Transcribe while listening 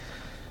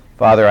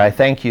Father, I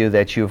thank you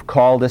that you've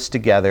called us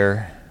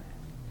together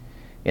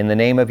in the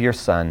name of your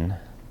Son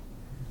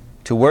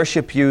to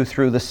worship you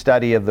through the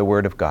study of the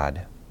Word of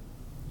God.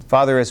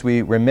 Father, as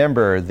we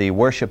remember the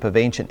worship of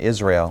ancient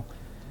Israel,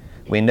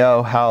 we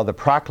know how the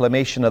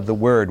proclamation of the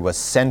Word was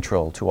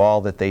central to all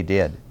that they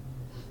did.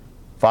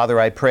 Father,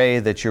 I pray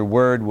that your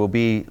Word will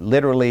be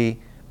literally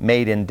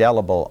made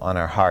indelible on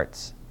our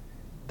hearts,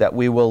 that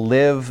we will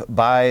live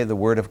by the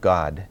Word of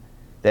God,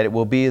 that it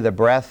will be the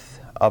breath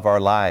of our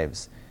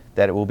lives,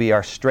 that it will be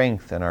our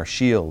strength and our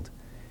shield.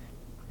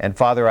 And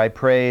Father, I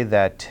pray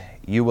that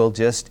you will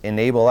just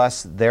enable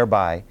us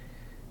thereby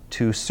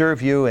to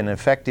serve you in an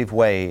effective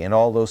way in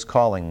all those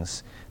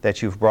callings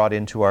that you've brought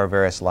into our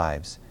various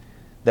lives,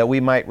 that we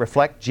might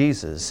reflect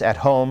Jesus at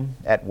home,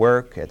 at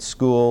work, at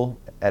school,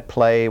 at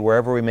play,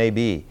 wherever we may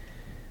be,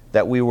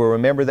 that we will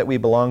remember that we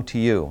belong to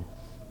you,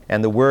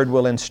 and the Word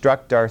will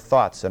instruct our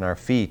thoughts and our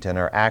feet and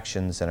our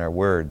actions and our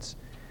words,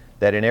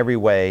 that in every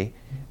way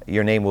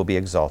your name will be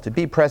exalted.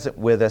 Be present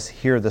with us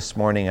here this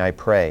morning, I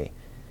pray.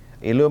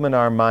 Illumine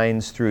our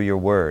minds through your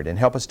Word and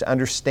help us to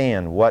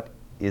understand what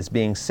is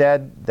being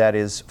said that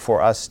is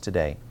for us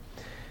today.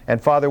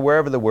 And Father,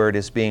 wherever the Word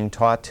is being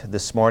taught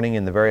this morning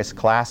in the various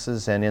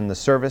classes and in the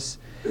service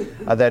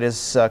that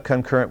is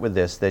concurrent with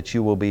this, that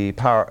you will be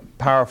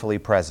powerfully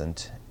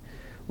present.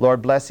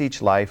 Lord, bless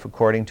each life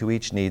according to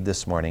each need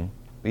this morning.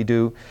 We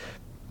do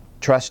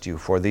trust you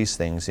for these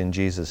things in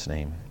Jesus'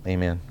 name.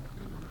 Amen.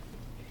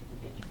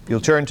 You'll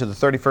turn to the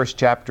 31st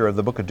chapter of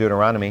the book of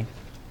Deuteronomy,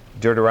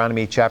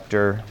 Deuteronomy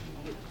chapter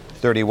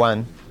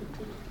 31.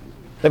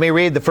 Let me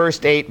read the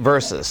first 8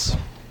 verses.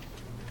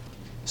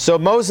 So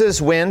Moses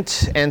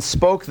went and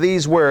spoke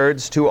these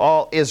words to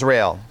all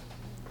Israel.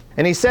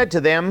 And he said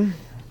to them,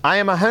 I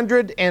am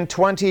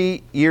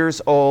 120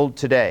 years old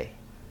today.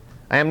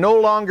 I am no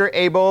longer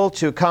able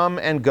to come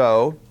and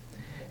go,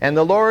 and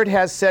the Lord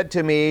has said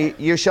to me,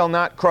 you shall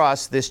not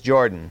cross this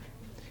Jordan.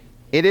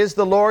 It is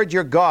the Lord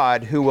your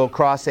God who will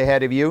cross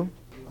ahead of you.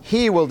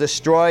 He will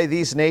destroy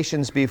these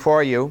nations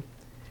before you,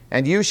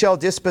 and you shall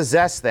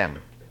dispossess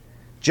them.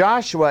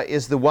 Joshua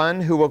is the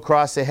one who will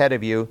cross ahead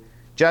of you,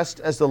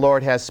 just as the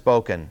Lord has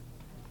spoken.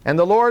 And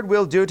the Lord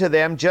will do to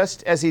them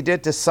just as he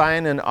did to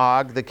Sihon and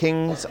Og, the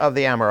kings of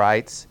the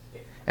Amorites,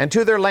 and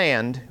to their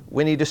land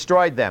when he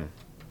destroyed them.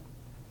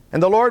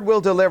 And the Lord will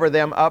deliver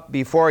them up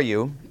before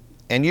you,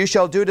 and you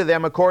shall do to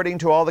them according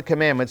to all the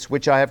commandments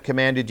which I have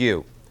commanded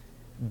you.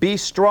 Be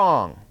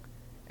strong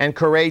and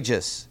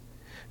courageous.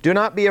 Do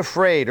not be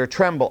afraid or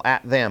tremble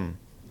at them.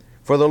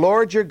 For the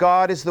Lord your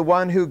God is the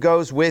one who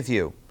goes with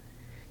you.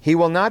 He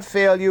will not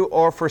fail you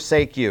or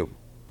forsake you.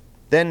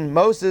 Then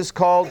Moses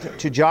called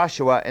to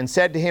Joshua and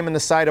said to him in the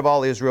sight of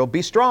all Israel,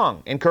 be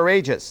strong and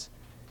courageous.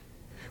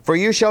 For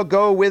you shall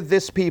go with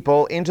this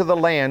people into the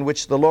land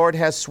which the Lord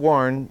has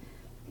sworn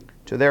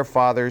to their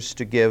fathers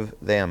to give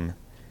them.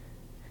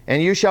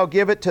 And you shall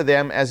give it to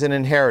them as an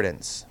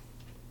inheritance.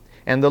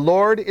 And the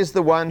Lord is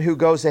the one who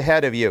goes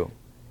ahead of you.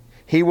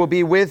 He will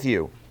be with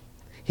you.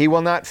 He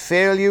will not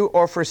fail you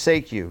or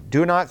forsake you.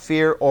 Do not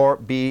fear or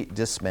be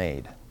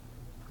dismayed.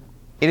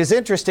 It is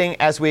interesting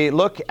as we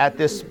look at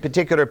this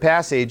particular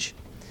passage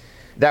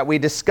that we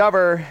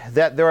discover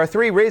that there are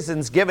 3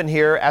 reasons given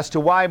here as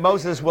to why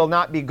Moses will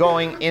not be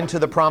going into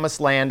the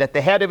promised land at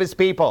the head of his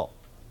people.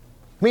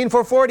 I mean,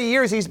 for 40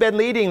 years he's been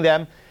leading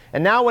them,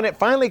 and now when it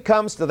finally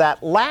comes to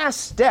that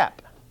last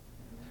step,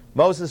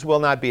 Moses will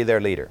not be their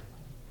leader.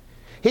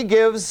 He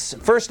gives,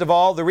 first of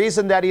all, the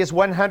reason that he is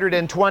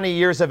 120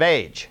 years of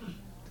age.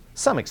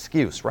 Some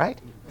excuse, right?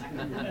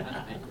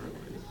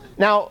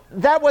 Now,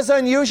 that was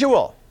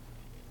unusual.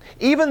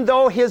 Even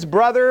though his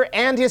brother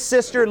and his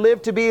sister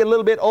lived to be a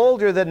little bit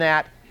older than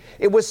that,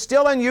 it was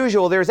still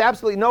unusual. There's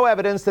absolutely no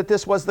evidence that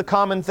this was the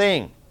common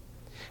thing.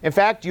 In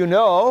fact, you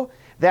know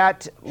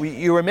that,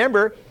 you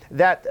remember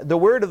that the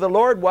word of the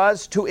Lord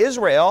was to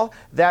Israel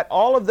that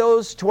all of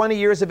those 20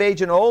 years of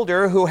age and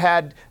older who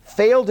had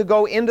failed to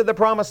go into the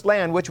promised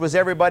land, which was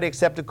everybody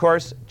except, of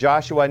course,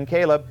 Joshua and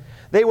Caleb,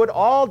 they would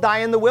all die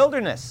in the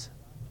wilderness.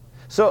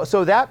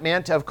 So that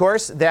meant, of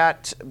course,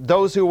 that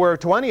those who were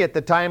 20 at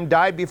the time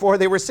died before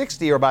they were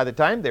 60, or by the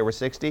time they were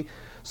 60.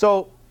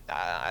 So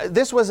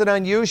this was an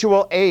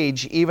unusual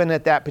age even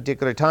at that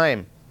particular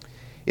time.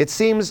 It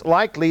seems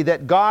likely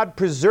that God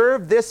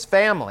preserved this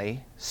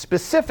family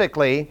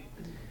specifically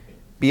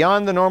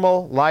beyond the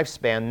normal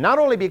lifespan, not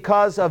only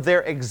because of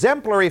their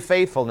exemplary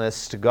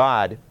faithfulness to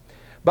God,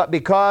 but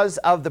because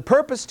of the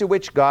purpose to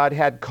which God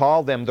had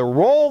called them, the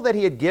role that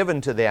he had given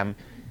to them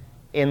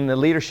in the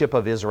leadership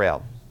of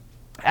Israel.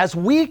 As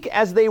weak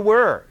as they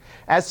were,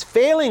 as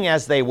failing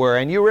as they were,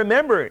 and you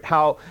remember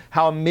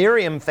how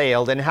Miriam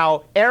failed and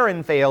how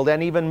Aaron failed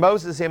and even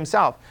Moses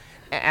himself,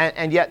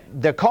 and yet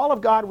the call of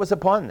God was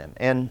upon them,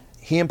 and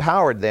he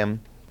empowered them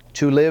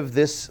to live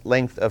this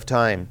length of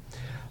time.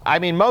 I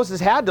mean,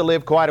 Moses had to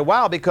live quite a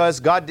while because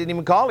God didn't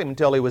even call him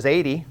until he was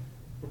 80.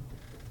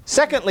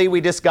 Secondly, we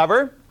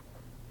discover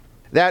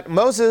that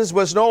Moses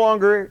was no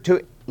longer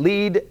to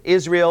lead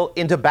Israel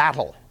into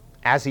battle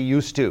as he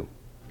used to.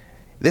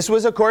 This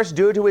was, of course,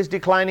 due to his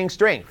declining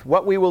strength.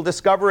 What we will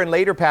discover in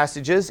later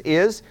passages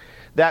is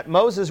that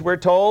Moses, we're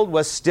told,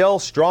 was still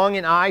strong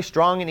in eye,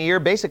 strong in ear,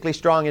 basically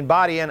strong in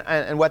body.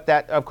 And what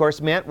that, of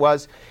course, meant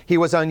was he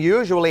was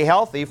unusually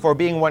healthy for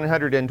being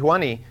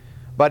 120,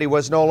 but he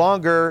no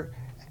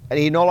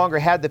longer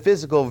had the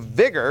physical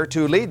vigor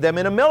to lead them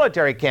in a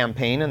military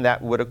campaign, and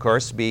that would, of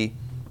course, be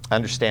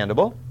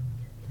understandable.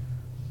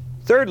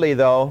 Thirdly,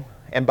 though,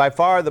 and by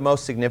far the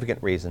most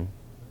significant reason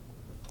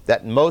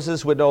that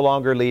Moses would no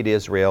longer lead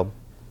Israel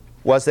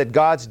was that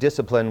God's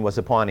discipline was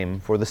upon him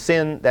for the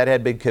sin that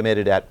had been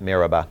committed at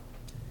Meribah.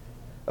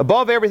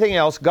 Above everything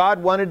else,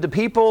 God wanted the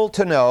people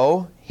to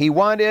know, He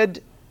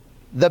wanted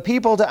the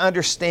people to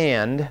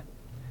understand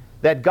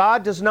that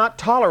God does not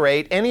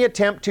tolerate any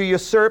attempt to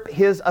usurp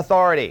His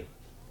authority,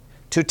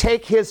 to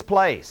take His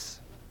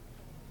place.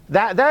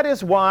 That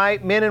is why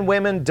men and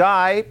women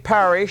die,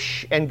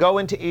 perish, and go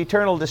into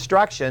eternal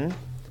destruction,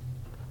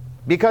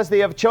 because they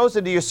have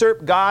chosen to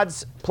usurp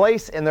God's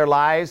place in their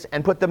lives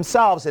and put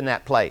themselves in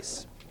that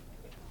place.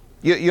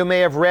 You may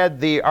have read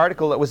the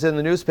article that was in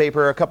the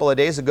newspaper a couple of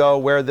days ago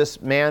where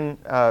this man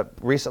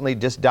recently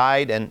just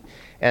died,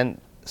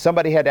 and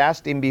somebody had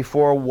asked him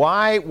before,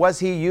 why was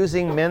he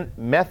using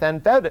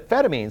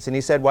methamphetamines? And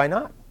he said, why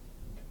not?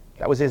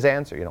 That was his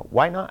answer,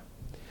 why not?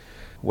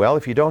 Well,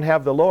 if you don't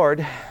have the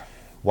Lord,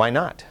 why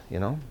not?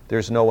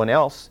 There's no one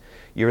else.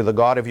 You're the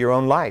God of your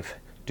own life.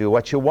 Do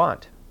what you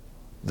want.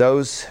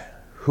 Those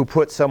who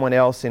put someone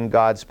else in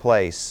God's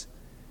place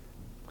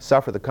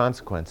suffer the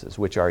consequences,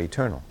 which are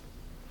eternal.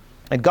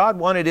 And God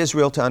wanted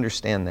Israel to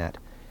understand that.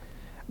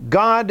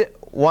 God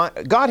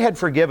had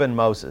forgiven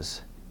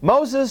Moses.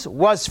 Moses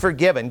was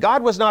forgiven.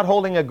 God was not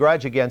holding a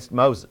grudge against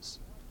Moses.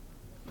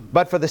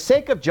 But for the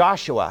sake of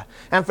Joshua,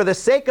 and for the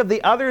sake of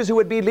the others who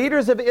would be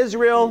leaders of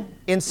Israel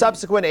in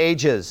subsequent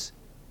ages,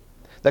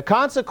 the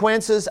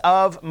consequences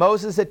of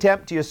Moses'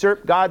 attempt to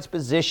usurp God's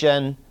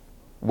position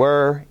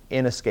were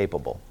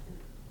inescapable.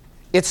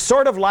 It's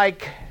sort of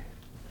like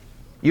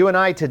you and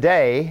I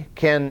today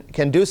can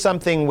do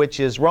something which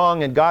is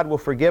wrong and God will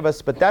forgive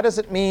us, but that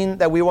doesn't mean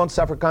that we won't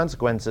suffer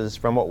consequences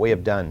from what we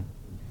have done.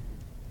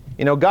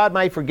 God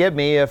might forgive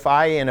me if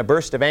I, in a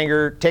burst of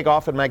anger, take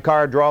off in my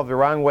car, drive the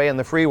wrong way on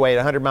the freeway at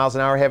 100 miles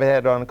an hour, have a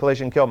head-on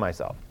collision, kill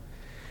myself.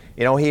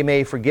 He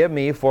may forgive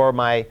me for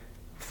my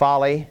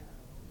folly,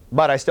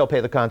 but I still pay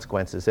the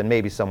consequences, and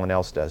maybe someone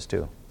else does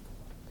too.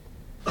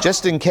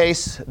 Just in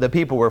case the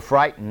people were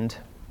frightened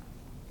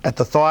at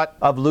the thought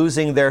of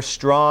losing their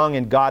strong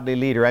and godly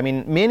leader.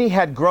 Many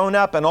had grown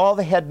up and all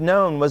they had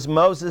known was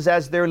Moses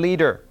as their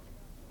leader.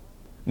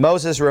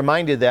 Moses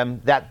reminded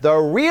them that the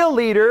real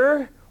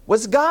leader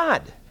was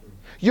God.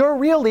 Your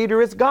real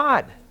leader is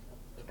God.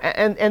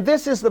 And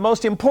this is the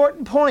most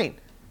important point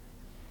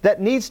that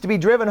needs to be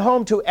driven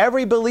home to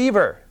every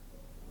believer,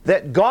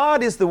 that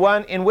God is the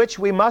one in which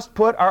we must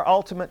put our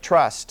ultimate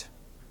trust.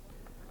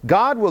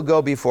 God will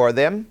go before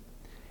them,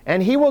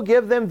 and He will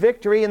give them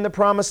victory in the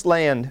promised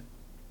land.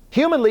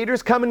 Human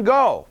leaders come and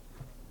go.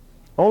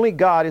 Only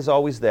God is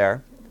always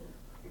there.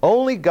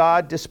 Only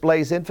God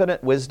displays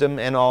infinite wisdom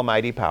and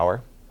almighty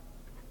power.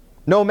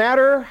 No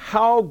matter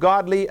how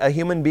godly a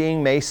human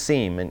being may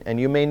seem, and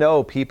you may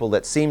know people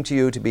that seem to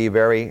you to be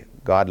very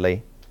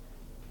godly,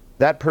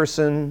 that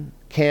person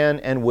can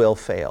and will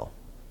fail.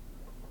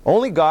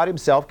 Only God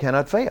Himself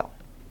cannot fail.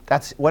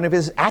 That's one of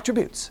His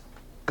attributes.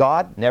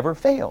 God never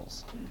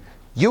fails.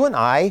 You and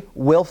I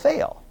will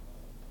fail.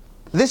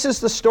 This is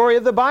the story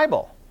of the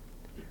Bible.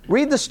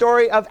 Read the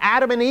story of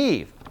Adam and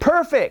Eve,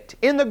 perfect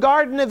in the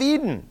Garden of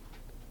Eden.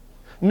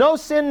 No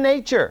sin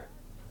nature.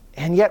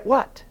 And yet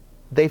what?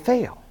 They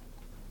fail.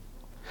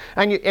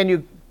 And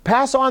you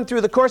pass on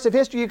through the course of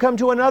history, you come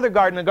to another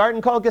garden, a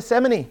garden called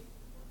Gethsemane.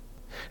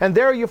 And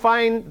there you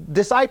find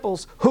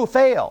disciples who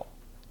fail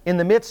in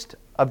the midst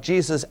of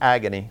Jesus'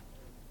 agony.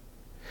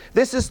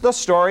 This is the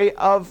story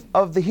of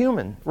the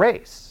human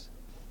race.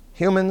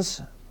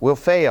 Humans will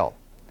fail.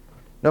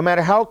 No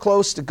matter how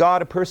close to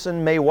God a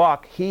person may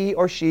walk, he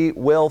or she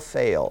will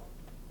fail.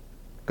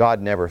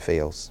 God never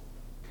fails.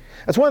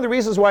 That's one of the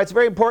reasons why it's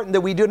very important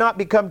that we do not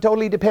become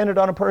totally dependent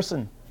on a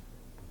person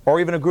or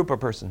even a group of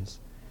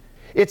persons.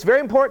 It's very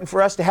important for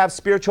us to have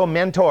spiritual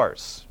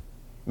mentors.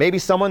 Maybe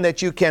someone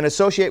that you can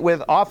associate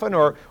with often,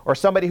 or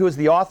somebody who is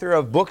the author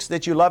of books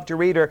that you love to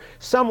read, or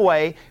some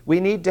way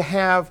we need to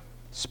have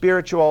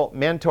spiritual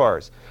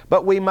mentors.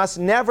 But we must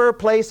never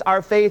place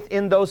our faith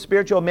in those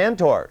spiritual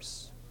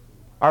mentors.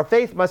 Our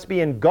faith must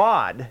be in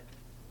God,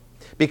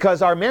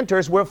 because our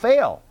mentors will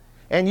fail.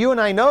 And you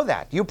and I know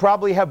that. You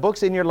probably have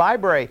books in your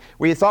library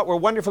where you thought were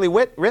wonderfully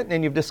written,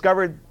 and you've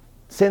discovered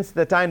since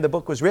the time the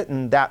book was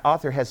written, that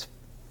author has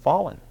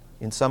fallen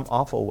in some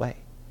awful way.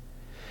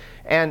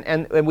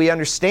 And we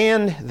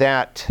understand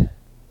that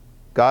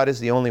God is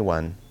the only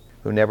one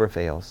who never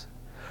fails.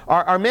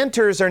 Our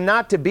mentors are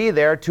not to be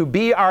there to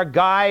be our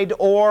guide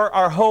or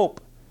our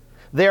hope.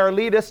 They are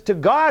lead us to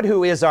God,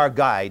 who is our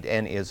guide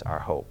and is our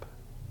hope.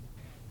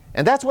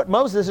 And that's what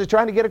Moses is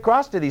trying to get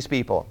across to these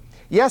people.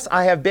 Yes,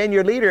 I have been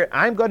your leader.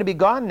 I'm going to be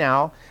gone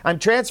now. I'm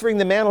transferring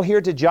the mantle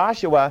here to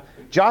Joshua.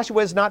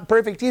 Joshua is not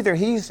perfect either.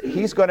 He's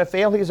going to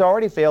fail. He's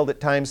already failed at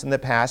times in the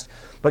past.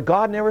 But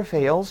God never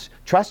fails.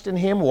 Trust in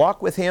Him.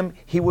 Walk with Him.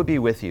 He will be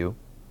with you.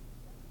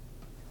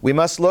 We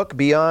must look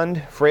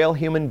beyond frail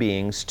human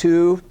beings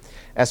to,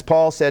 as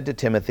Paul said to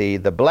Timothy,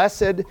 the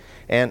blessed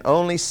and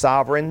only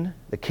sovereign,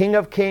 the King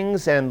of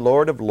kings and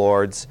Lord of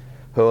lords,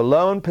 who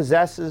alone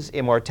possesses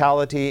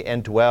immortality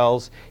and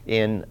dwells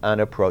in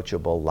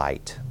unapproachable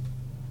light.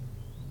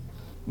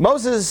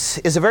 Moses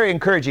is a very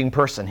encouraging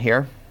person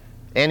here.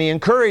 And he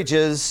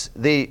encourages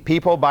the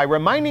people by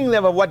reminding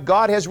them of what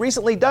God has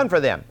recently done for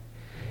them.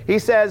 He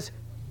says,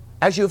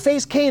 as you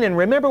face Canaan,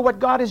 remember what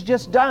God has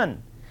just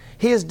done.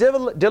 He has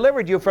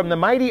delivered you from the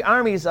mighty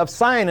armies of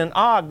Sihon and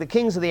Og, the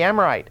kings of the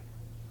Amorite.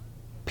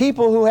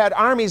 People who had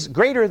armies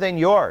greater than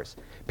yours.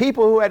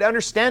 People who had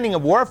understanding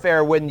of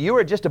warfare when you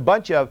were just a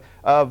bunch of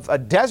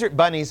desert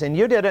bunnies and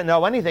you didn't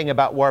know anything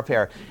about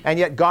warfare. And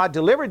yet God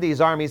delivered these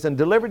armies and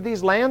delivered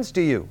these lands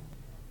to you.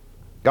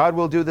 God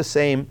will do the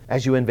same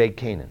as you invade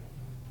Canaan.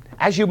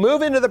 As you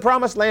move into the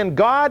promised land,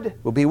 God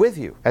will be with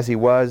you as He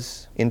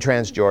was in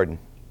Transjordan.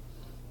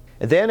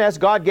 And then as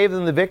God gave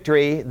them the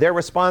victory, their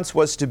response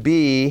was to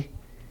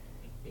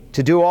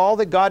do all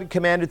that God had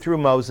commanded through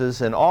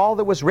Moses and all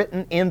that was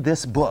written in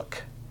this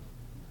book.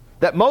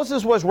 That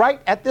Moses was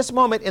right at this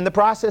moment in the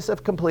process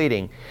of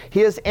completing.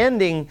 He is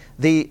ending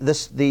the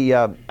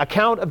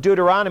account of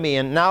Deuteronomy,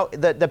 and now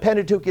the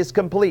Pentateuch is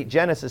complete.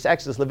 Genesis,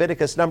 Exodus,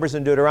 Leviticus, Numbers,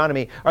 and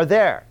Deuteronomy are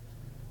there.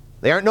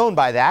 They aren't known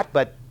by that,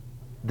 but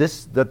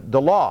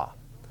the law,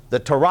 the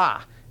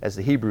Torah, as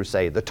the Hebrews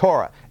say, the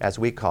Torah, as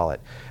we call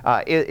it,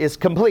 is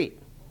complete.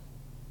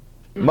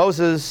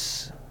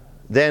 Moses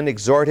then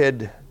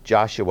exhorted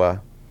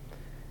Joshua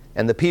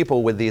and the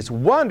people with these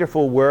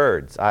wonderful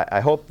words.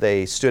 I hope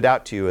they stood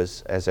out to you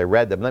as I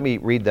read them. Let me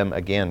read them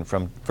again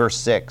from verse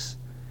 6.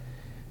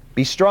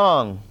 Be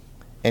strong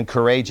and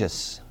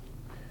courageous.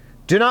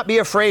 Do not be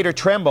afraid or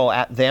tremble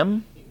at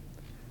them,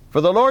 for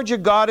the Lord your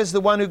God is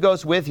the one who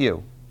goes with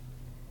you.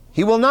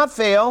 He will not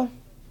fail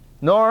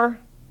nor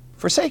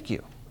forsake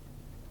you.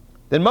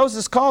 Then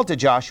Moses called to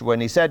Joshua,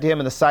 and he said to him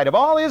in the sight of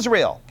all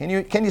Israel, can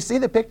you see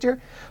the picture?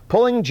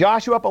 Pulling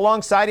Joshua up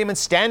alongside him and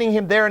standing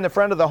him there in the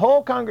front of the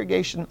whole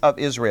congregation of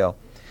Israel.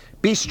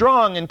 Be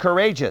strong and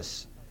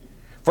courageous,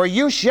 for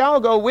you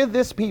shall go with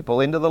this people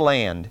into the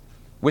land,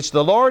 which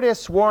the Lord has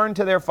sworn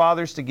to their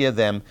fathers to give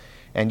them,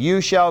 and you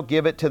shall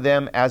give it to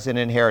them as an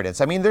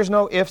inheritance. I mean, there's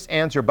no ifs,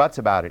 ands, or buts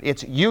about it.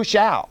 It's you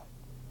shall.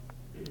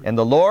 And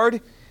the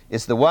Lord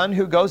is the one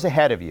who goes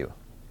ahead of you.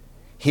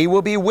 He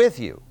will be with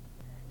you.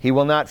 He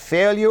will not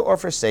fail you or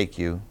forsake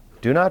you.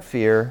 Do not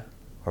fear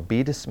or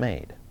be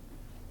dismayed.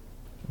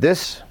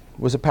 This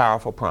was a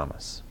powerful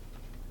promise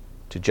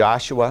to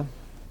Joshua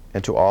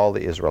and to all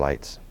the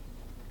Israelites.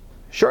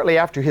 Shortly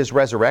after his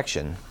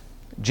resurrection,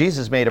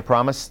 Jesus made a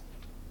promise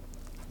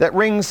that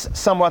rings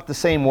somewhat the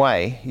same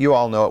way. You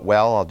all know it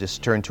well. I'll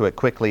just turn to it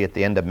quickly at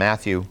the end of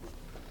Matthew.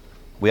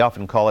 We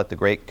often call it the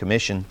Great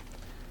Commission.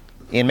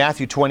 In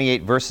Matthew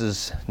 28,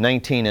 verses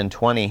 19 and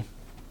 20,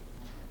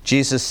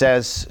 Jesus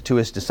says to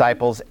His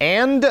disciples,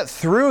 and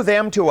through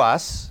them to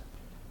us,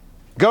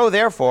 go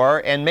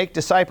therefore and make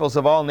disciples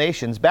of all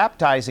nations,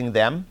 baptizing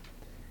them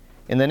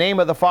in the name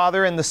of the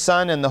Father and the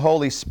Son and the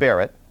Holy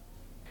Spirit,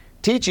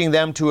 teaching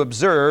them to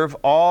observe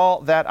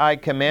all that I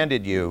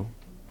commanded you.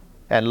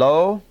 And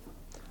lo,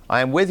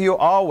 I am with you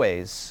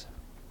always,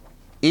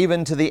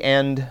 even to the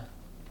end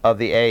of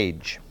the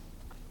age.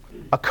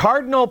 A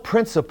cardinal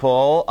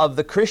principle of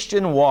the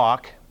Christian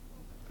walk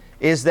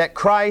is that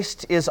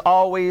Christ is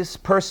always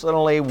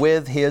personally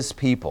with His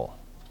people.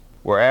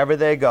 Wherever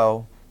they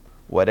go,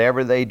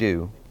 whatever they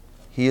do,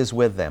 He is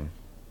with them.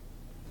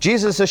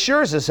 Jesus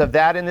assures us of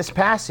that in this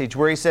passage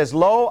where He says,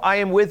 lo, I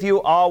am with you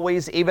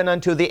always, even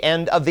unto the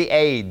end of the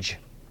age.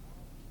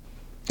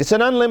 It's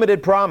an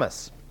unlimited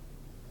promise.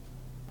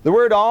 The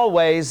word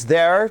always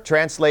there,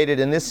 translated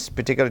in this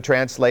particular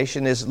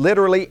translation, is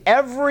literally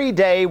every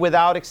day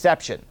without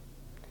exception.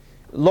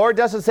 Lord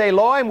doesn't say,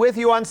 lo, I'm with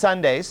you on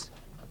Sundays,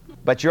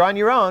 but you're on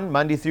your own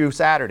Monday through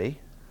Saturday.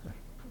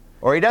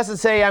 Or He doesn't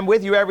say, I'm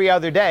with you every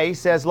other day. He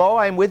says, lo,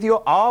 I'm with you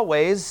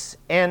always.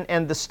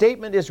 And the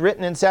statement is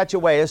written in such a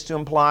way as to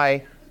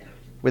imply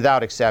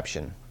without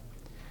exception.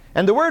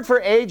 And the word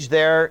for age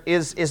there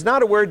is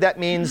not a word that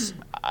means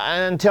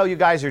until you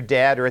guys are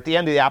dead, or at the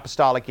end of the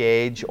apostolic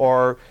age,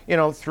 or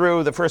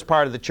through the first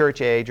part of the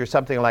church age, or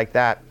something like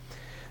that.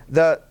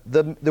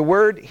 The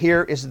word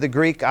here is the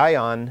Greek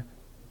aion,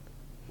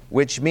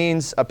 which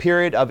means a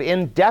period of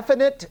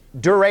indefinite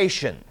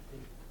duration.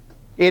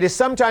 It is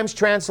sometimes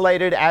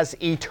translated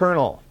as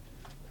eternal.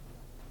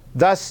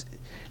 Thus,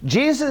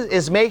 Jesus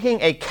is making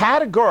a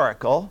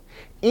categorical,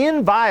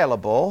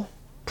 inviolable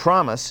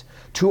promise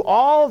to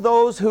all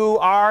those who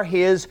are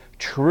His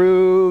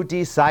true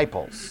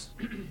disciples.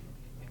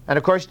 And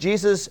of course,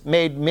 Jesus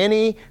made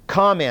many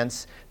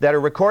comments that are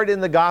recorded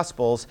in the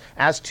Gospels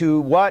as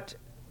to what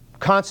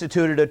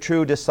constituted a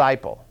true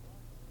disciple.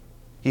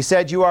 He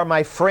said, you are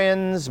my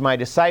friends, my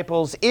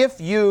disciples,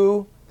 if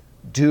you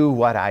do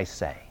what I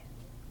say.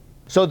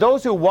 So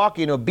those who walk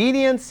in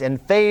obedience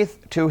and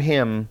faith to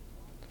him,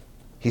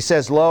 he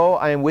says, lo,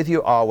 I am with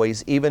you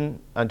always, even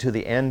unto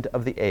the end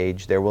of the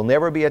age. There will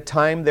never be a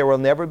time, there will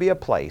never be a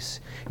place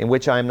in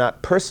which I am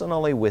not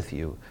personally with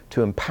you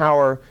to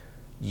empower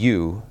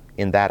you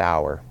in that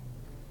hour.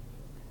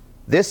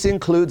 This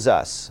includes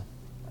us.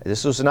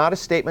 This was not a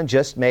statement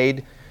just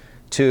made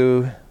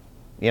to,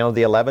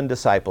 the 11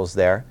 disciples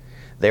there.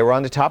 They were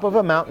on the top of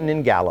a mountain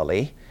in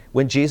Galilee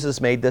when Jesus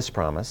made this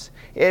promise.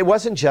 It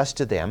wasn't just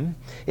to them.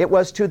 It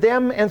was to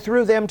them and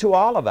through them to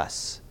all of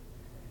us.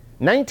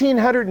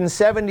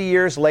 1970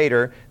 years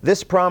later,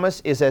 this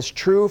promise is as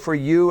true for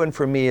you and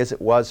for me as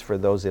it was for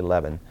those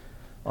 11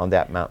 on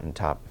that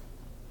mountaintop.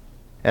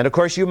 And of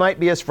course, you might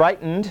be as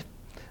frightened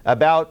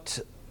about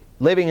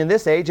living in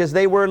this age as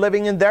they were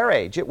living in their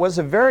age. It was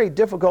a very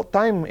difficult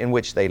time in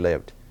which they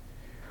lived.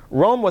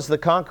 Rome was the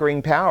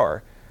conquering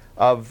power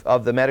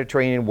of the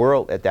Mediterranean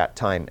world at that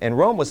time, and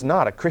Rome was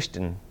not a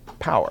Christian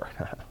power.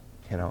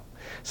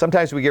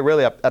 Sometimes we get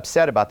really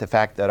upset about the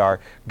fact that our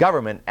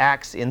government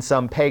acts in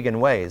some pagan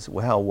ways.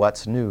 Well,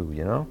 what's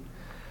new,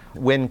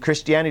 When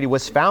Christianity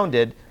was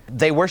founded,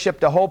 they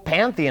worshipped a whole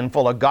pantheon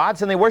full of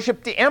gods, and they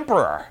worshipped the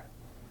emperor.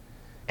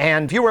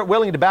 And if you weren't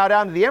willing to bow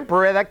down to the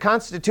emperor, that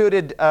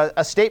constituted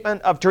a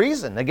statement of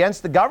treason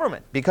against the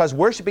government, because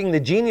worshiping the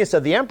genius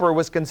of the emperor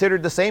was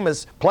considered the same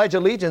as pledge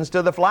allegiance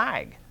to the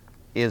flag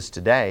is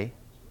today.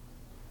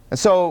 And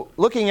so,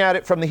 looking at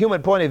it from the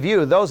human point of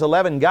view, those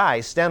 11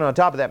 guys standing on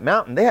top of that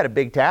mountain, they had a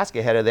big task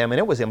ahead of them, and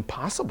it was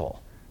impossible.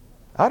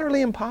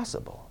 Utterly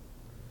impossible.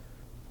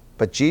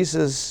 But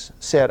Jesus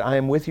said, I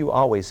am with you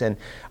always. And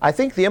I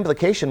think the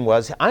implication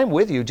was, I'm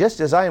with you just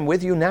as I am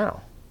with you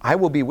now. I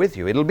will be with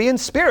you. It'll be in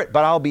spirit,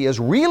 but I'll be as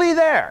really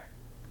there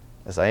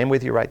as I am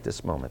with you right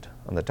this moment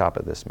on the top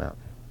of this mountain.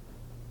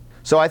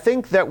 So I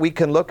think that we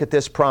can look at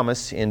this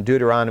promise in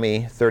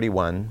Deuteronomy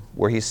 31,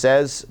 where he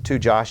says to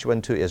Joshua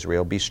and to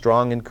Israel, be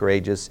strong and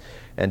courageous,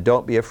 and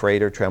don't be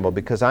afraid or tremble,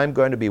 because I'm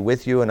going to be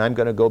with you and I'm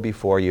going to go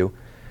before you.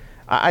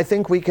 I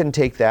think we can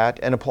take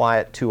that and apply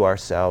it to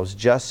ourselves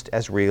just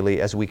as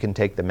really as we can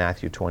take the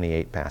Matthew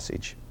 28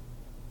 passage.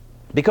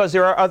 Because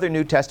there are other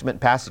New Testament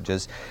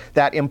passages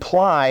that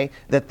imply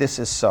that this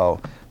is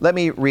so. Let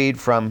me read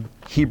from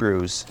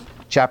Hebrews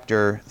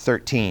chapter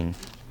 13.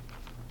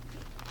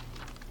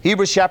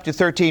 Hebrews chapter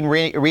 13,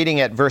 reading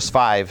at verse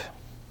 5.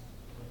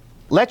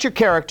 Let your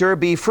character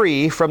be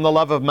free from the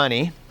love of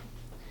money,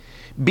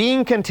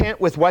 being content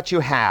with what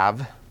you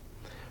have,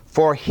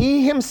 for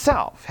he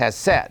himself has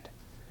said,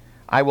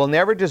 I will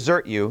never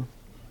desert you,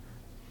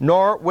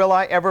 nor will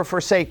I ever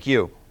forsake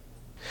you.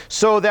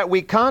 So that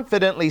we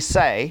confidently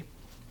say,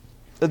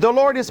 the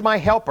Lord is my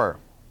helper.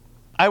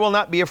 I will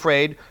not be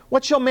afraid.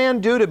 What shall man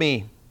do to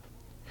me?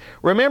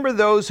 Remember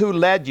those who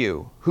led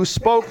you, who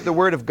spoke the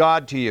word of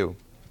God to you.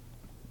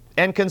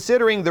 And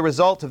considering the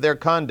result of their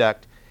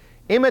conduct,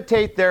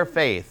 imitate their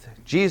faith,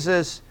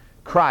 Jesus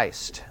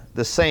Christ,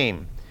 the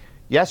same,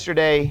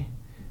 yesterday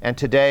and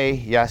today,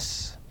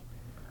 yes,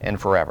 and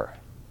forever.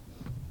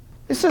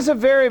 This is a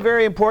very,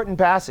 very important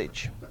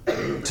passage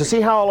to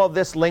see how all of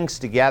this links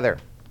together.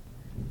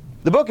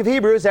 The book of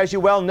Hebrews, as you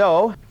well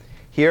know,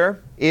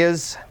 here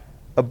is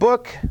a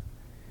book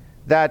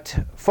that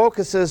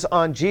focuses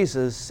on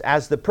Jesus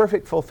as the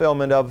perfect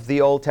fulfillment of the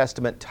Old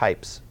Testament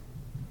types.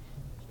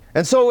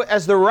 And so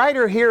as the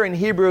writer here in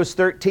Hebrews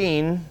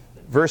 13,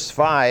 verse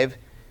 5,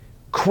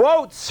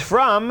 quotes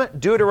from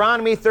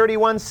Deuteronomy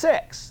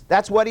 31:6.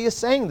 That's what he is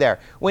saying there.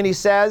 When he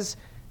says,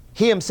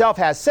 he himself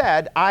has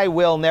said, I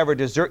will never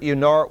desert you,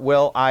 nor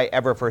will I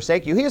ever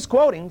forsake you. He is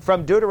quoting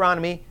from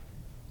Deuteronomy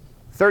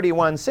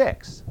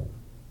 31:6.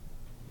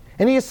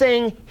 And he is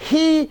saying,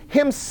 he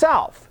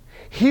himself.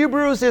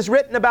 Hebrews is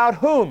written about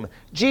whom?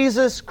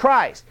 Jesus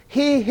Christ.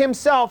 He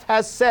himself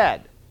has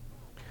said.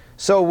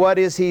 So what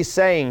is he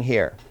saying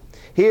here?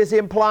 He is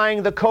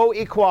implying the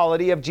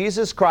co-equality of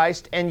Jesus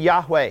Christ and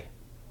Yahweh.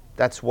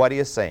 That's what he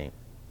is saying.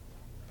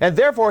 And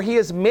therefore he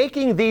is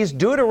making these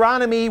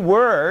Deuteronomy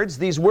words,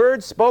 these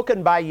words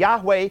spoken by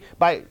Yahweh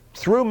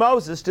through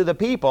Moses to the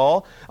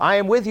people, I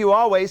am with you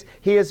always,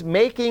 he is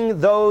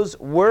making those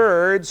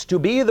words to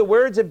be the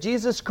words of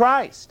Jesus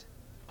Christ.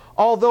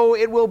 Although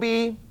it will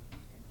be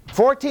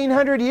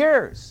 1,400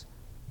 years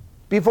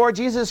before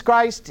Jesus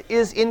Christ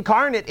is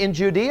incarnate in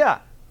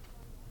Judea.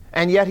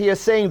 And yet he is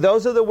saying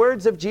those are the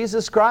words of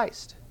Jesus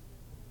Christ,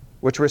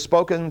 which were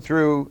spoken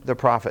through the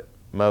prophet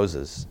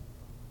Moses.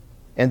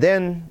 And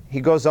then he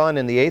goes on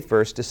in the 8th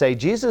verse to say,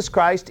 Jesus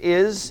Christ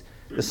is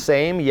the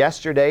same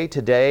yesterday,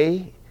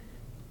 today,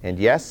 and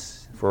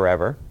yes,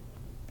 forever.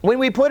 When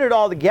we put it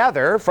all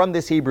together from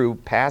this Hebrew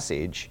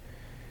passage,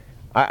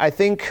 I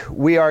think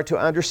we are to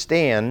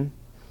understand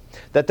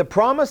that the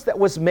promise that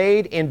was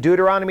made in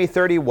Deuteronomy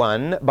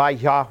 31 by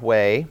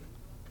Yahweh,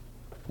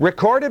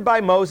 recorded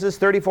by Moses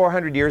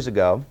 3,400 years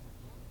ago,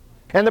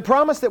 and the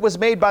promise that was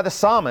made by the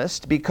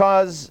psalmist,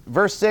 because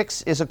verse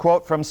 6 is a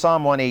quote from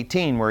Psalm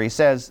 118 where he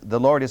says, the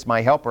Lord is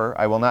my helper,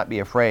 I will not be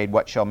afraid,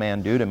 what shall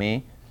man do to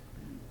me?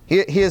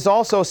 He is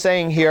also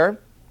saying here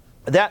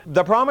that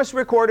the promise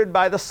recorded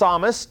by the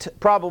psalmist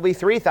probably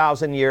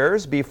 3,000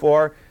 years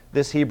before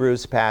this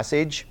Hebrews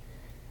passage,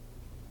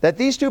 that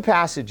these two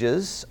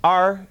passages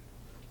are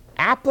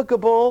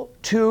applicable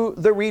to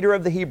the reader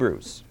of the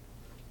Hebrews.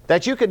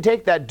 That you can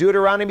take that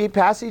Deuteronomy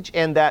passage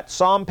and that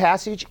Psalm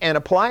passage and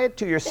apply it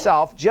to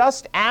yourself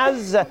just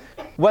as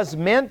was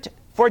meant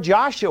for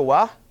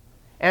Joshua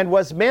and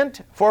was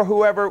meant for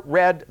whoever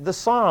read the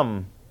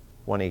Psalm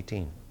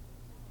 118.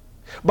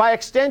 By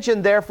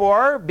extension,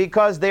 therefore,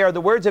 because they are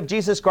the words of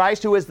Jesus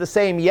Christ, who is the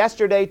same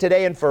yesterday,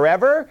 today, and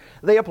forever,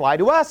 they apply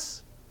to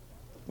us.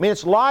 I mean,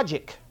 it's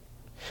logic.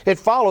 It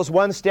follows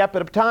one step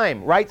at a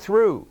time, right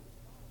through.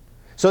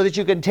 So that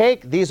you can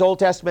take these Old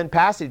Testament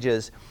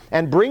passages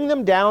and bring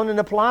them down and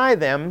apply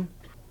them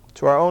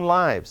to our own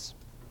lives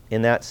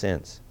in that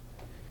sense.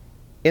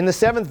 In the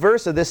 7th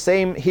verse of this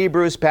same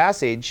Hebrews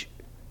passage,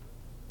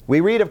 we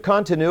read of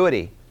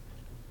continuity.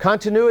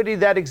 Continuity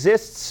that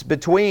exists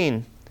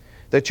between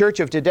the church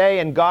of today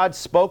and God's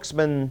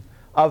spokesman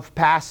of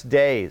past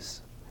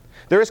days.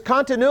 There is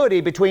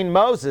continuity between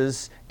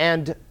Moses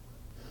and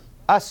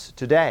us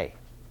today.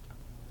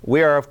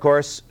 We are, of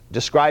course,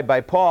 described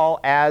by Paul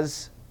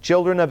as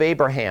children of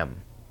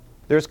Abraham.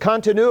 There's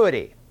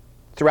continuity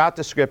throughout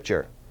the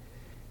Scripture.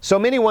 So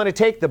many want to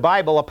take the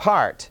Bible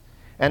apart,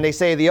 and they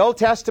say the Old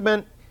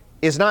Testament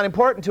is not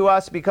important to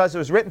us because it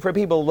was written for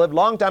people who lived a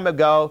long time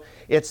ago.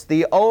 It's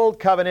the Old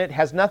Covenant,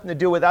 has nothing to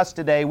do with us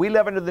today. We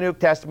live under the New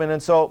Testament,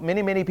 and so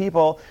many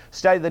people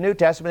study the New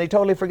Testament. They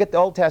totally forget the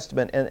Old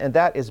Testament, and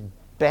that is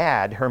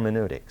bad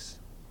hermeneutics.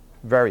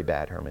 Very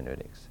bad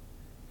hermeneutics.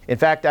 In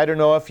fact, I don't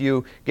know if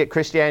you get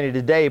Christianity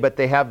Today, but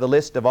they have the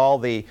list of all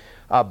the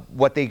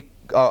what they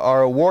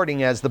are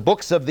awarding as the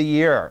books of the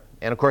year.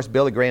 And of course,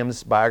 Billy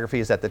Graham's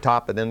biography is at the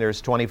top, and then there's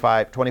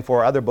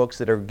 24 other books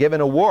that are given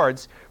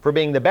awards for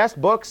being the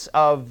best books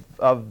of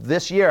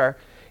this year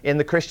in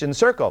the Christian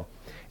circle.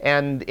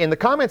 And in the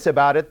comments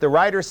about it, the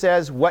writer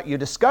says what you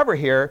discover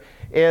here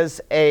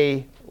is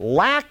a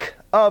lack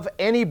of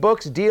any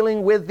books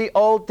dealing with the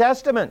Old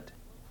Testament.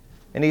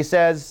 And he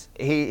says,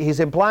 he's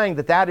implying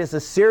that that is a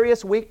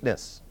serious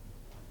weakness.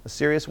 A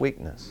serious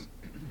weakness.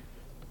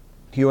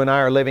 You and I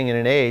are living in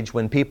an age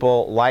when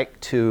people like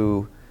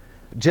to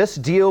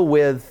just deal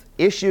with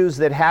issues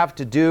that have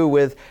to do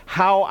with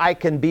how I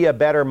can be a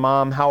better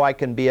mom, how I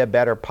can be a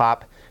better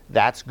pop.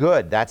 That's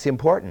good. That's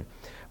important.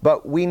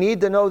 But we need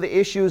to know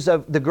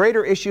the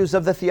greater issues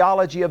of the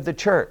theology of the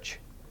church.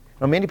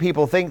 Now, many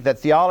people think that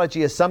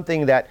theology is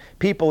something that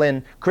people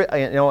in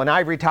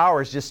ivory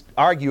towers just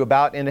argue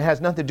about, and it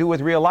has nothing to do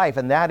with real life,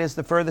 and that is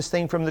the furthest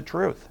thing from the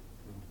truth.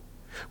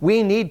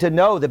 We need to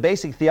know the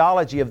basic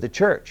theology of the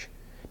church.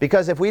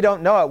 Because if we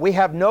don't know it, we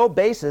have no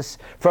basis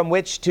from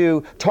which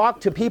to talk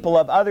to people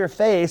of other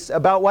faiths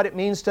about what it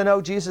means to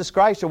know Jesus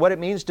Christ or what it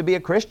means to be a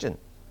Christian.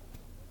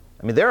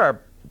 I mean, there are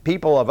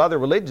people of other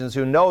religions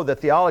who know the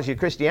theology of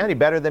Christianity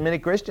better than many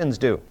Christians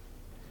do.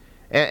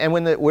 And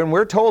when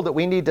we're told that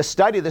we need to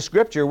study the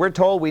Scripture, we're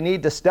told we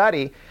need to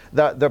study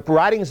the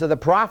writings of the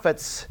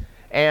prophets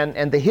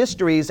and the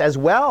histories, as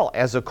well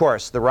as, of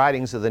course, the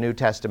writings of the New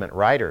Testament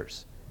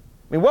writers.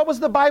 I mean, what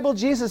was the Bible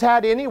Jesus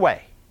had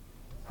anyway?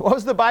 What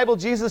was the Bible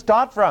Jesus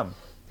taught from?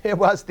 It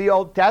was the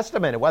Old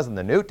Testament. It wasn't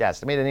the New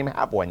Testament. He didn't even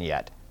have one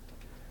yet.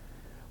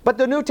 But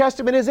the New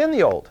Testament is in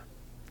the Old.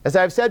 As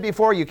I've said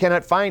before, you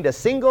cannot find a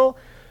single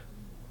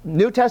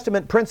New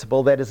Testament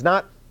principle that is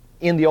not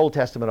in the Old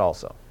Testament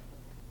also.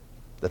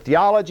 The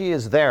theology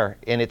is there,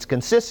 and it's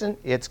consistent,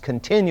 it's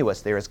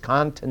continuous. There is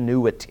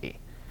continuity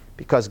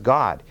because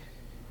God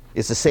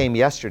is the same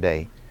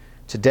yesterday,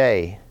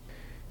 today,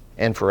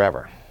 and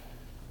forever.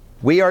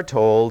 We are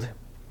told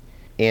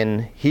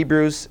in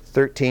Hebrews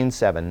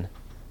 13:7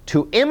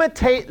 to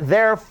imitate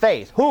their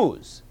faith.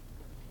 Whose?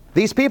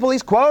 These people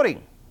he's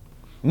quoting.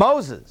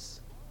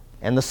 Moses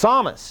and the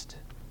psalmist.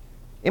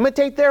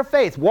 Imitate their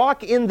faith.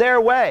 Walk in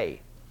their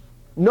way.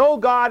 Know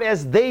God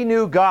as they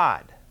knew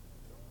God.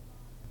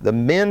 The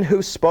men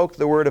who spoke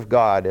the word of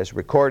God as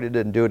recorded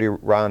in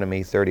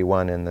Deuteronomy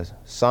 31, and the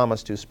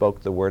psalmist who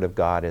spoke the word of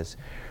God as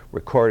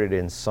recorded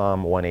in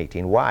Psalm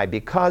 118. Why?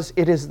 Because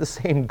it is the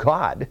same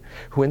God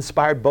who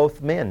inspired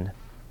both men,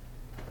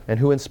 and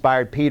who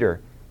inspired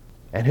Peter,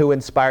 and who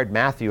inspired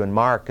Matthew and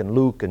Mark and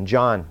Luke and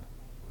John.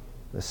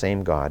 The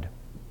same God.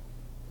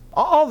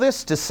 All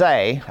this to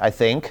say, I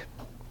think,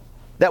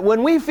 that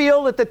when we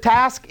feel that the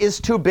task is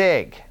too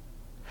big,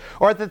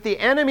 or that the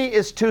enemy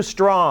is too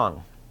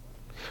strong,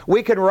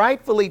 we can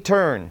rightfully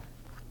turn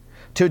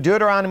to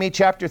Deuteronomy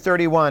chapter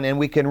 31, and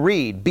we can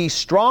read, "Be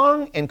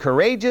strong and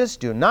courageous,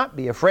 do not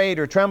be afraid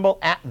or tremble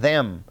at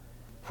them,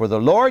 for the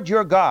Lord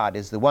your God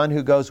is the one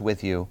who goes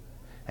with you,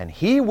 and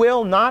he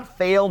will not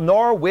fail,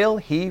 nor will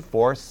he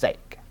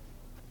forsake."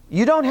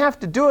 You don't have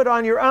to do it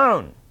on your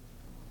own.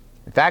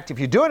 In fact, if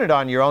you're doing it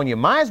on your own, you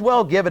might as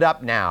well give it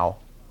up now.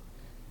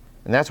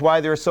 And that's why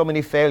there are so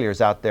many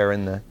failures out there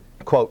in the,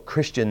 quote,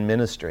 Christian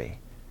ministry.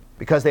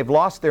 Because they've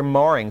lost their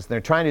moorings and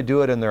they're trying to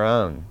do it on their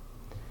own.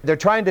 They're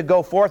trying to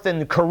go forth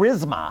in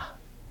charisma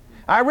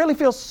I really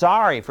feel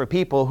sorry for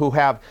people who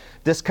have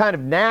this kind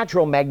of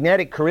natural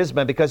magnetic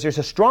charisma, because there's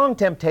a strong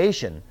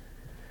temptation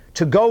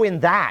to go in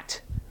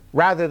that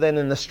rather than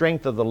in the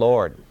strength of the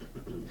Lord.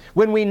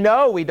 When we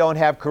know we don't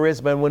have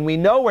charisma, and when we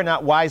know we're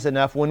not wise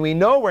enough, when we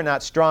know we're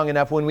not strong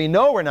enough, when we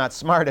know we're not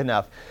smart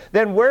enough,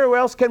 then where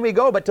else can we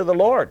go but to the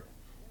Lord?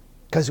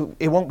 Because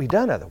it won't be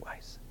done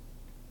otherwise.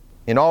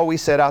 In all we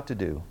set out to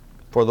do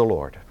for the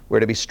Lord, we're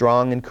to be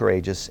strong and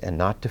courageous and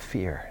not to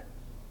fear.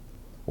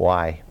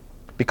 Why?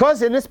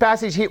 Because in this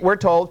passage we're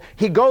told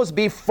He goes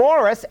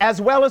before us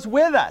as well as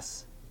with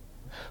us.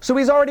 So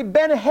He's already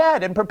been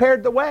ahead and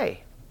prepared the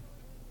way.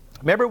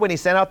 Remember when He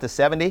sent out the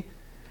 70?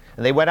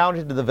 And they went out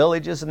into the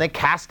villages and they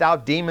cast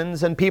out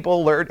demons and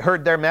people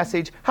heard their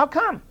message. How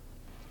come?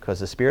 Because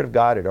the Spirit of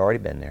God had already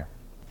been there,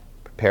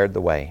 prepared the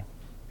way.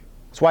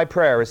 That's why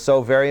prayer is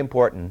so very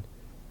important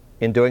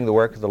in doing the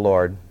work of the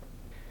Lord.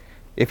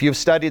 If you've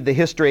studied the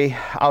history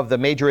of the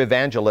major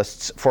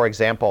evangelists, for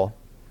example,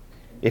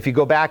 if you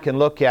go back and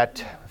look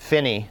at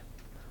Finney,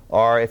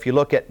 or if you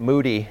look at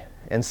Moody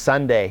and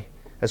Sunday,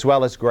 as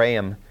well as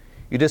Graham,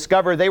 you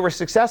discover they were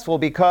successful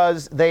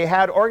because they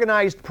had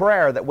organized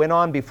prayer that went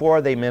on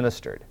before they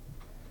ministered.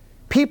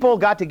 People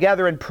got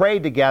together and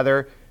prayed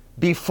together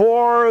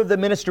before the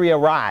ministry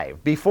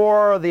arrived,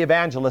 before the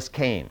evangelists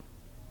came,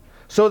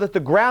 so that the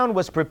ground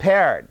was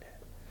prepared,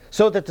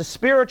 so that the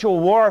spiritual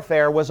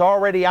warfare was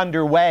already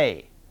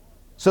underway,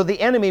 so the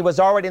enemy was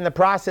already in the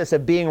process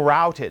of being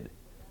routed,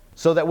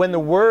 so that when the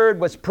word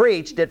was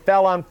preached, it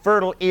fell on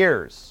fertile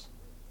ears,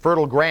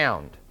 fertile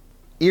ground,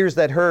 ears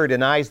that heard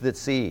and eyes that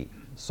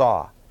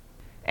saw.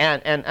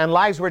 And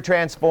lives were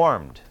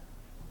transformed.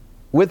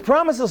 With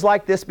promises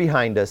like this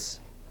behind us,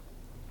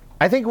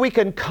 I think we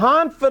can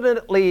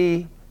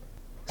confidently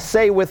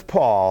say with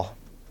Paul,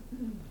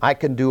 I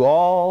can do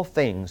all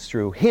things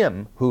through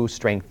Him who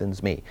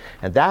strengthens me.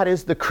 And that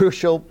is the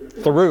crucial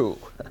through.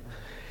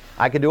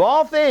 I can do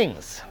all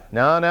things.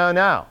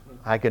 No.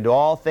 I can do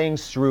all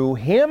things through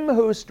Him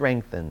who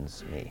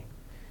strengthens me.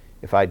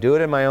 If I do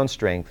it in my own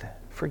strength,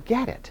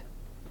 forget it.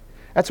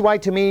 That's why,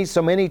 to me,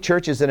 so many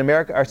churches in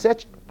America are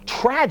such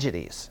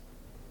tragedies.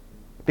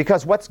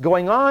 Because what's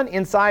going on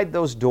inside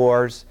those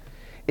doors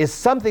is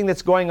something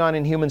that's going on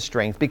in human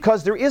strength.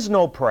 Because there is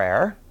no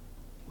prayer,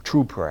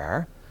 true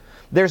prayer.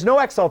 There's no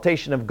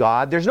exaltation of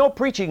God. There's no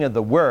preaching of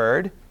the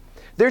Word.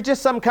 There's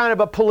just some kind of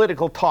a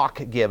political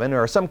talk given,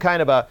 or some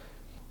kind of a,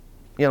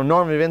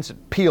 Norman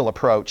Vincent Peale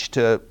approach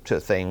to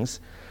things.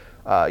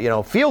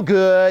 Feel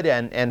good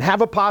and have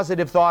a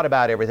positive thought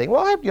about everything.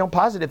 Well,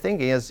 positive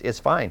thinking is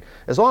fine.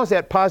 As long as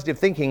that positive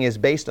thinking is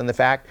based on the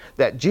fact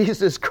that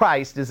Jesus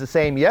Christ is the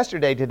same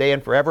yesterday, today,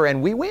 and forever,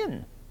 and we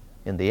win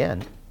in the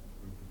end.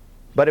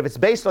 But if it's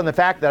based on the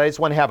fact that I just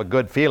want to have a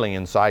good feeling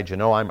inside,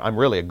 I'm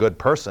really a good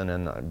person,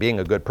 and being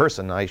a good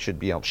person, I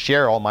should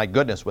share all my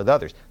goodness with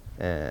others.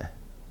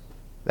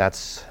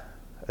 That's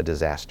a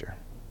disaster.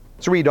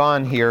 Let's read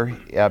on here,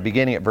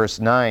 beginning at verse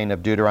 9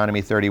 of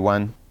Deuteronomy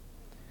 31.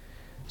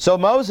 So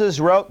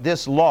Moses wrote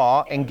this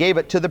law and gave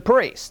it to the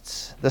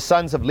priests, the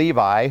sons of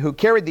Levi, who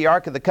carried the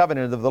ark of the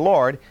covenant of the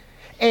Lord,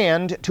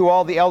 and to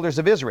all the elders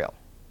of Israel.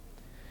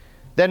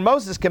 Then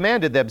Moses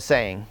commanded them,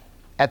 saying,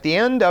 at the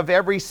end of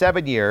every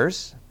 7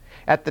 years,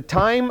 at the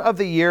time of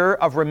the year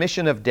of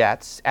remission of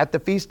debts, at the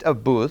feast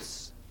of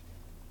booths,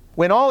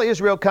 when all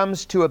Israel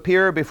comes to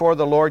appear before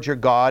the Lord your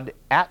God,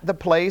 at the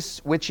place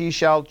which He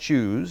shall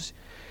choose,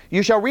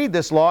 you shall read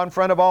this law in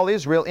front of all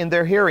Israel in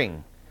their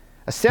hearing.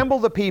 Assemble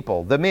the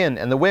people, the men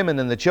and the women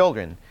and the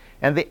children,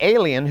 and the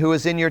alien who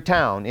is in your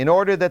town, in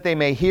order that they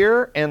may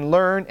hear and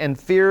learn and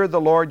fear the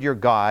Lord your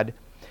God,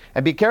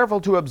 and be careful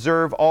to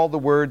observe all the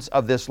words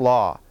of this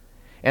law.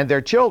 And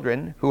their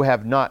children, who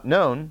have not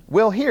known,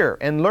 will hear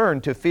and learn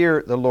to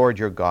fear the Lord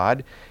your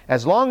God,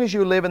 as long as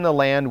you live in the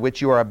land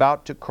which you are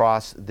about to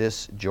cross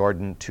this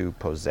Jordan to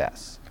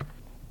possess.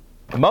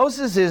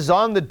 Moses is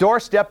on the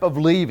doorstep of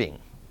leaving.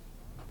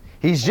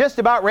 He's just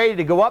about ready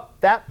to go up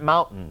that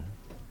mountain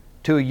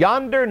to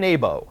yonder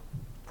Nebo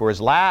for his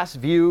last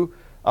view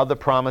of the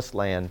promised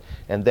land,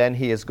 and then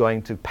he is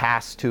going to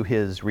pass to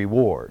his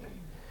reward.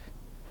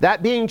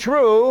 That being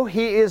true,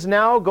 he is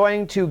now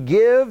going to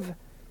give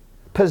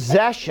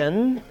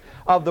possession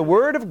of the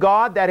Word of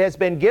God that has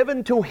been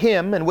given to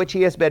him, and which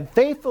he has been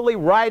faithfully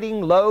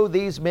writing low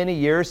these many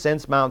years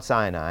since Mount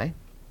Sinai.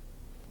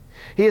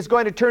 He is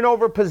going to turn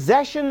over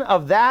possession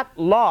of that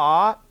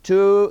law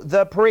to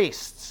the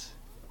priests.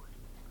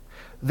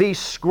 The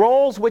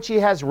scrolls which he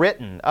has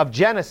written of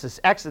Genesis,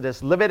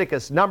 Exodus,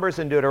 Leviticus, Numbers,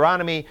 and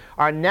Deuteronomy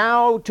are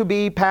now to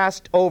be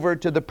passed over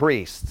to the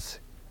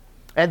priests.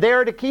 And they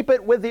are to keep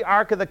it with the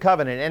Ark of the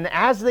Covenant. And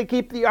as they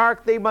keep the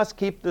Ark, they must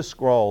keep the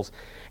scrolls.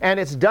 And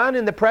it's done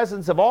in the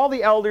presence of all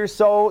the elders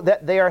so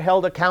that they are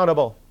held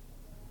accountable.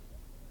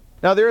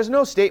 Now, there is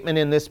no statement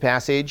in this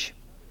passage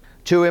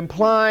to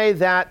imply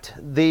that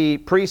the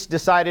priest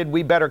decided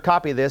we better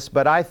copy this,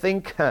 but I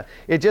think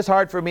it's just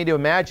hard for me to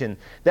imagine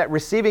that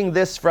receiving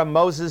this from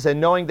Moses and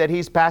knowing that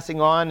he's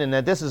passing on and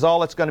that this is all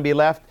that's going to be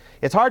left,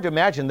 it's hard to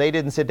imagine they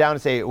didn't sit down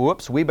and say,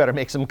 whoops, we better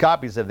make some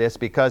copies of this,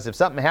 because if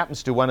something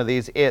happens to one of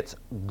these, it's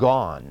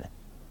gone.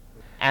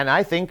 And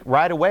I think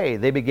right away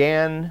they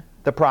began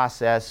the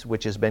process,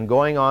 which has been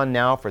going on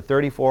now for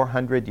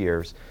 3,400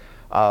 years,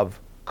 of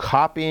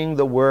copying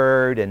the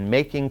Word and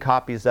making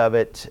copies of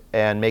it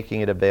and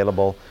making it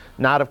available,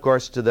 not of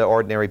course to the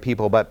ordinary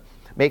people, but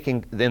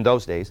making, in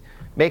those days,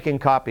 making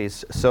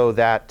copies so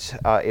that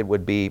it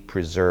would be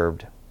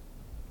preserved.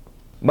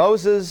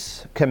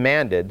 Moses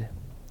commanded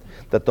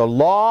that the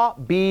law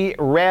be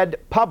read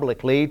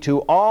publicly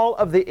to all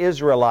of the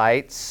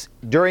Israelites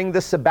during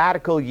the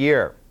sabbatical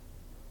year,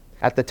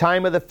 at the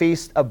time of the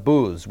Feast of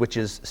Booths, which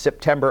is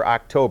September,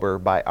 October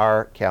by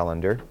our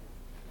calendar.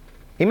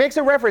 He makes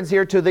a reference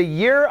here to the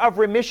year of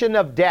remission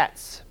of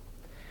debts.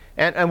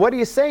 And what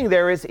he's saying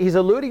there is he's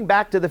alluding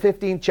back to the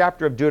 15th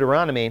chapter of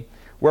Deuteronomy,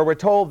 where we're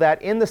told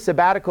that in the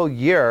sabbatical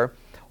year,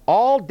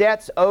 all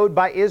debts owed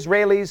by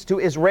Israelis to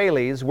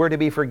Israelis were to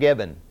be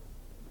forgiven.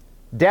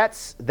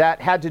 Debts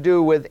that had to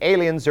do with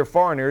aliens or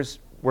foreigners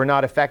were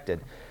not affected.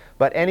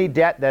 But any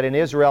debt that an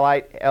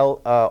Israelite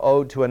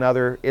owed to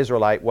another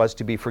Israelite was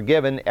to be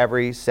forgiven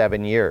every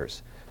 7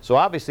 years. So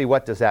obviously,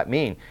 what does that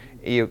mean?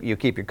 You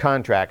keep your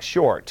contract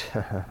short.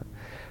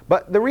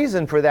 But the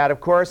reason for that,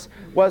 of course,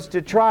 was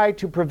to try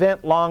to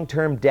prevent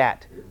long-term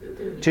debt,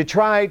 to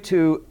try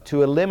to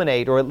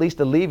eliminate or at least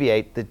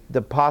alleviate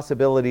the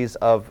possibilities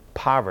of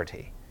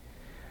poverty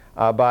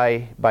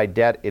by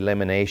debt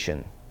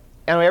elimination.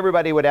 And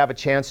everybody would have a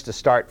chance to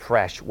start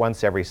fresh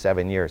once every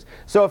 7 years.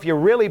 So if you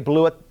really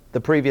blew it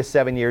the previous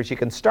 7 years, you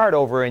can start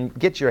over and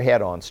get your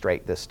head on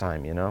straight this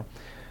time, you know.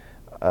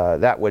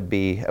 That would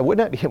be,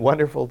 wouldn't that be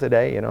wonderful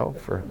today, you know,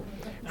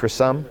 for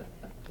some?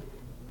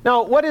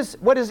 Now, what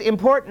is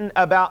important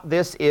about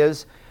this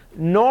is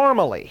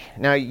normally,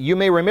 now you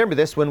may remember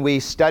this when we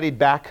studied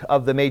back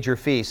of the major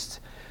feasts.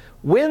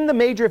 When the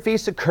major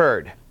feasts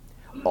occurred,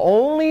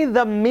 only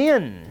the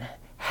men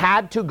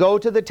had to go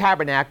to the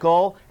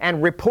tabernacle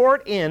and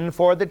report in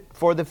for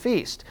the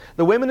feast.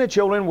 The women and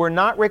children were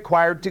not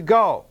required to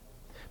go.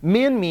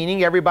 Men,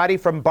 meaning everybody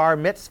from bar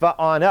mitzvah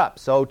on up,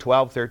 so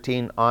 12,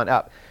 13 on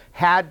up,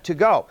 had to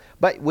go.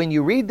 But when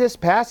you read this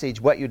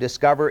passage, what you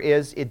discover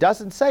is it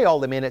doesn't say all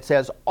the men, it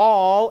says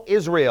all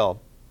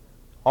Israel.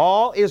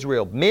 All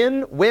Israel,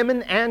 men,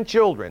 women, and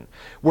children,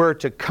 were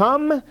to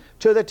come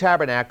to the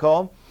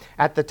tabernacle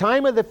at the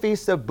time of the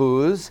Feast of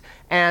Booths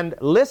and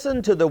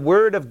listen to the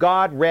Word of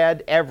God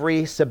read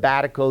every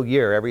sabbatical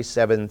year, every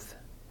 7th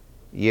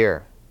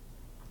year.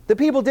 The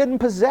people didn't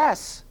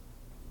possess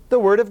the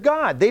Word of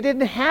God. They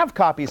didn't have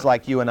copies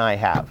like you and I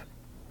have.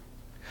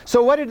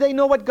 So what did they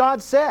know what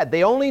God said?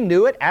 They only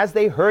knew it as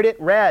they heard it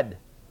read.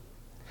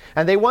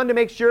 And they wanted to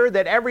make sure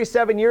that every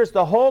 7 years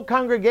the whole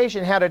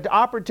congregation had an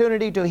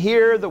opportunity to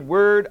hear the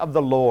word of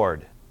the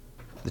Lord.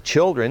 The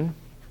children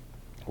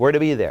were to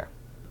be there,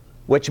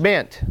 which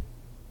meant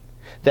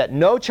that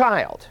no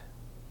child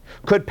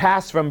could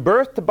pass from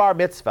birth to bar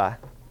mitzvah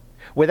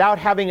without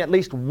having at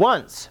least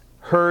once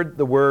heard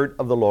the word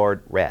of the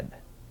Lord read.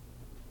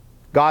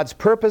 God's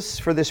purpose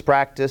for this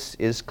practice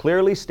is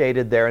clearly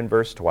stated there in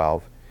verse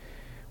 12,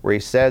 where he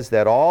says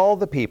that all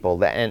the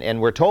people, and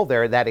we're told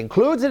there that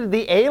includes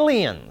the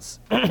aliens,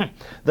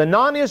 the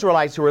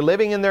non-Israelites who were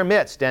living in their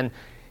midst. And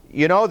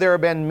you know, there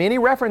have been many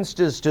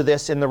references to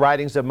this in the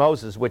writings of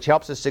Moses, which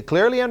helps us to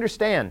clearly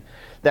understand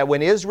that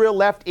when Israel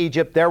left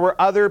Egypt, there were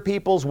other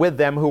peoples with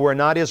them who were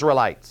not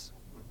Israelites.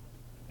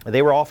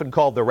 They were often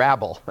called the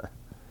rabble.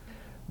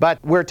 But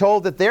we're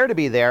told that they're to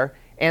be there,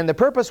 and the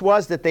purpose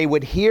was that they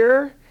would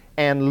hear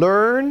and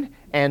learn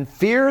and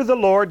fear the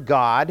Lord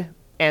God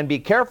and be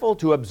careful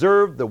to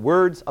observe the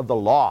words of the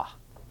law.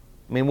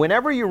 I mean,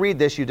 whenever you read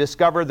this, you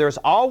discover there's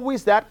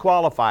always that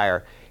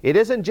qualifier. It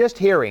isn't just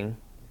hearing,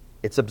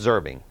 it's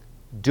observing,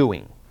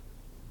 doing.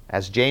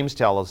 As James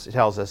tells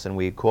us, and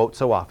we quote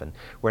so often,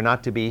 we're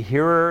not to be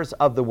hearers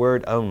of the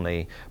word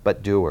only,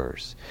 but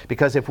doers.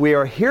 Because if we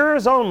are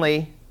hearers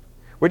only,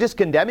 we're just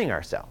condemning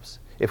ourselves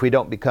if we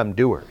don't become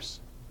doers.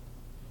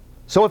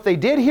 So if they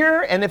did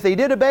hear and if they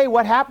did obey,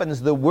 what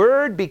happens? The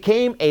word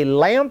became a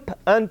lamp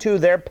unto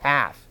their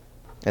path,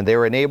 and they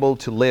were enabled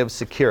to live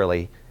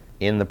securely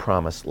in the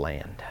promised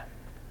land.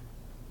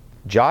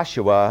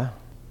 Joshua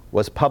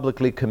was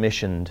publicly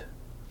commissioned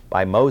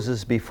by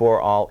Moses before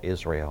all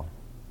Israel.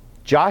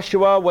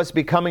 Joshua was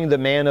becoming the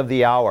man of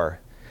the hour.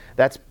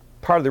 That's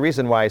part of the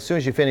reason why as soon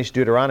as you finish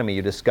Deuteronomy,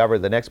 you discover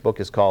the next book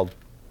is called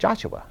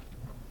Joshua.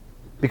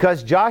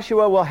 Because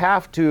Joshua will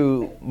have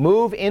to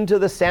move into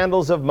the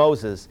sandals of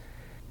Moses.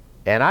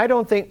 And I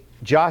don't think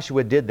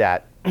Joshua did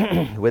that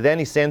with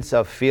any sense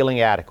of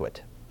feeling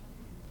adequate.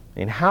 I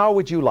mean, how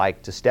would you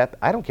like to step,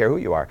 I don't care who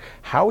you are,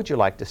 how would you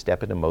like to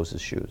step into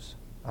Moses' shoes?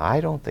 I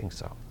don't think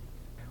so.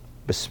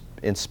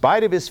 In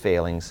spite of his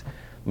failings,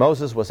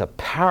 Moses was a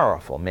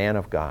powerful man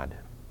of God.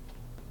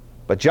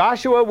 But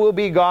Joshua will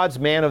be God's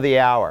man of the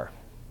hour.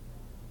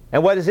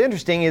 And what is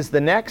interesting is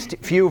the next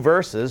few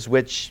verses,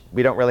 which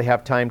we don't really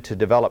have time to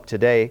develop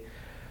today,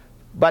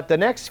 but the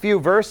next few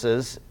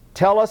verses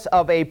tell us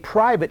of a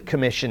private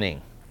commissioning.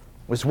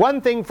 It was one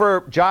thing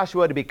for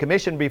Joshua to be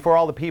commissioned before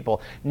all the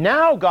people.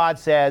 Now God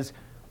says,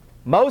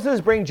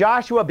 Moses, bring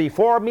Joshua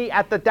before me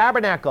at the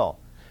tabernacle,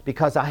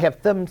 because I have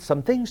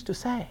some things to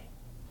say.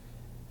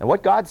 And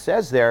what God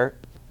says there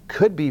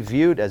could be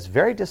viewed as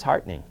very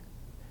disheartening.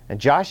 And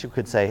Joshua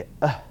could say,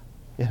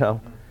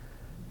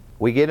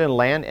 we get in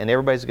land and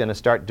everybody's going to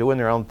start doing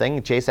their own thing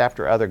and chase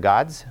after other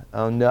gods?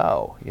 Oh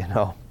no,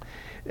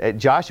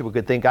 Joshua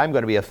could think, I'm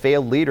going to be a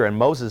failed leader, and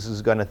Moses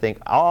is going to think,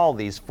 all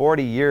these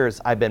 40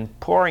 years I've been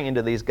pouring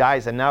into these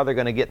guys, and now they're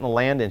going to get in the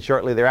land, and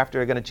shortly thereafter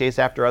they're going to chase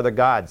after other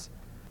gods.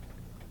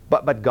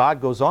 But God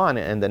goes on,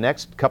 and the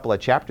next couple of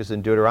chapters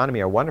in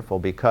Deuteronomy are wonderful,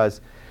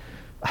 because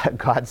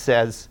God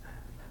says,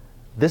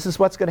 this is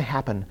what's going to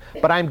happen.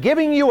 But I'm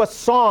giving you a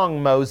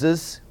song,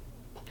 Moses,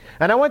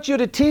 and I want you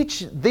to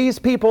teach these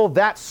people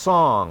that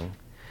song.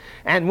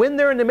 And when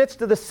they're in the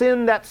midst of the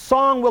sin, that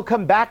song will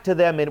come back to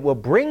them. It will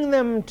bring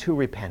them to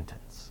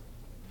repentance.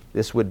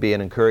 This would be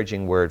an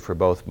encouraging word for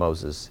both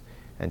Moses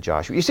and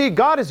Joshua. You see,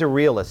 God is a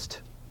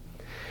realist.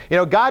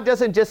 God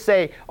doesn't just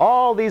say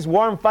all these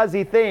warm,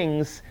 fuzzy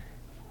things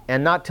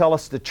and not tell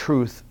us the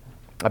truth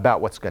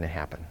about what's going to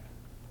happen.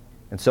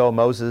 And so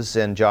Moses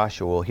and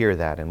Joshua will hear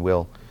that, and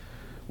we'll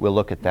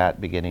look at that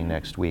beginning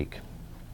next week.